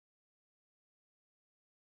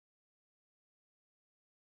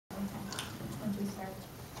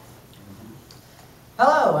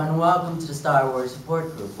Hello and welcome to the Star Wars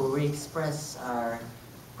Support Group, where we express our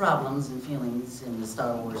problems and feelings in the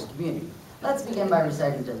Star Wars community. Let's begin by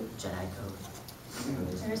reciting the Jedi Code.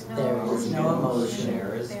 There is no emotion,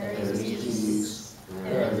 there is peace,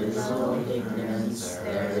 there is no ignorance,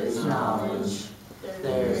 there is knowledge,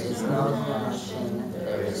 there is no passion,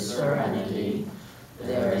 there is serenity,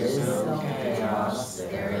 there is no chaos,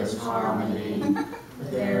 there is harmony,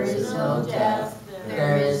 there is no death,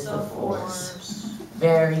 there is the Force.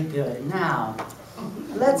 Very good. Now,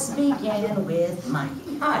 let's begin with Mike.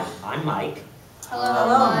 Hi, I'm Mike.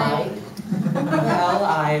 Hello, Mike. Well,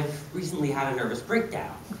 I've recently had a nervous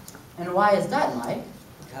breakdown. And why is that, Mike?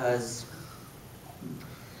 Because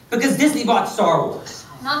Disney bought Star Wars.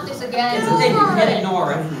 Not this again. They can't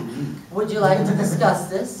ignore it. Would you like to discuss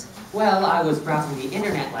this? Well, I was browsing the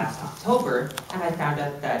internet last October, and I found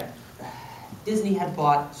out that Disney had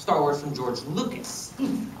bought Star Wars from George Lucas.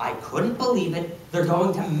 I couldn't believe it. They're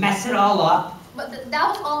going to mess it all up. But that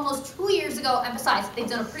was almost 2 years ago, and besides, they've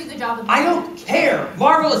done a pretty good job of I don't care.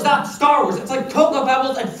 Marvel is not Star Wars. It's like Cocoa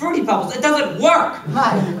Pebbles and Fruity Pebbles. It doesn't work.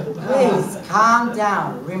 Mike, please, calm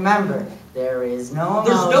down. Remember, there is no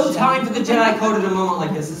emotion. There's no time for the Jedi Code at a moment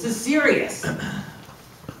like this. This is serious.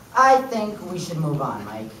 I think we should move on,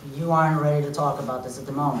 Mike. You aren't ready to talk about this at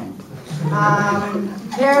the moment.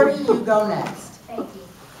 Carrie, you go next. Thank you.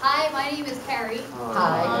 Hi, my name is Carrie.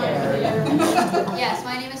 Hi, Carrie. Yes,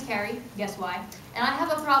 my name is Carrie. Guess why? And I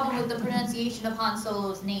have a problem with the pronunciation of Han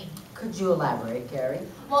Solo's name. Could you elaborate, Carrie?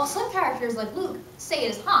 Well, some characters like Luke say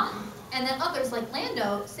it as Han, and then others like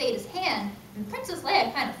Lando say it as Han, and Princess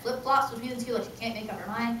Leia kind of flip-flops between the two like she can't make up her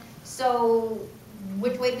mind. So,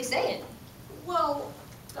 which way do we say it? Well,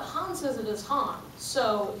 Han says it as Han,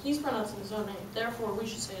 so he's pronouncing his own name. Therefore, we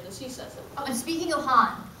should say it as he says it. Oh, and speaking of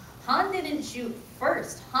Han didn't shoot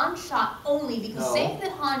first. Han shot only because saying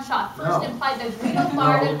that Han shot first implied that Greedo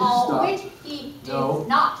fired at all, which he did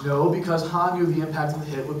not. No, because Han knew the impact of the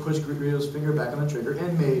hit would push Greedo's finger back on the trigger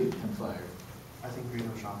and made him fire. I think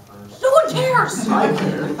Greedo shot first. No one cares! I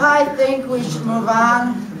care. I think we should move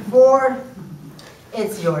on. Ford,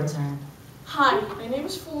 it's your turn. Hi, my name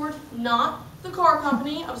is Ford, not the car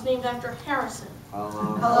company. I was named after Harrison.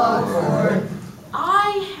 Hello, Ford.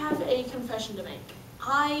 I have a confession to make.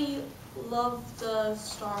 I love the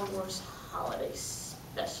Star Wars Holiday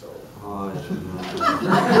Special. The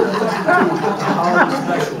holiday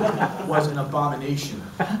special was an abomination.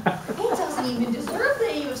 It doesn't even deserve the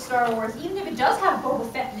name of Star Wars, even if it does have Boba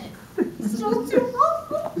Fett in it. It's so too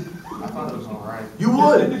awful. I thought it was alright. You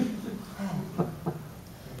would!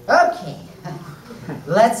 Okay,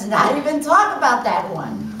 let's not even talk about that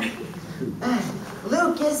one.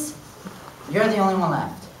 Lucas, you're the only one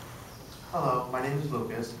left. Hello, my name is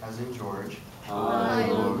Lucas, as in George. Hi,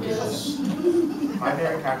 Lucas. My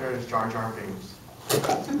favorite character is Jar Jar Binks.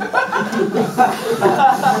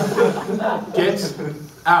 Get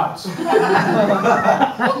out. I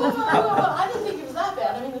didn't think it was that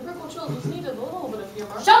bad. I mean, the prequel trilogies needed a little bit of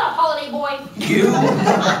humor. Shut up, holiday boy! You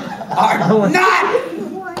are not!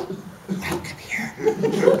 Welcome here.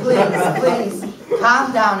 Please,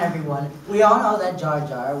 calm down, everyone. We all know that Jar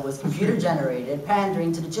Jar was computer-generated,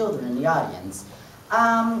 pandering to the children in the audience.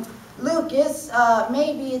 Lucas,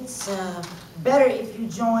 maybe it's better if you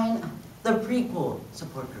join the prequel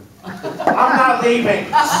support group. I'm not leaving! Wait a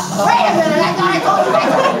minute, I thought I told you I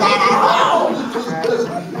couldn't do that at home!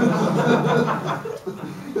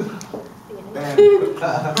 Ben.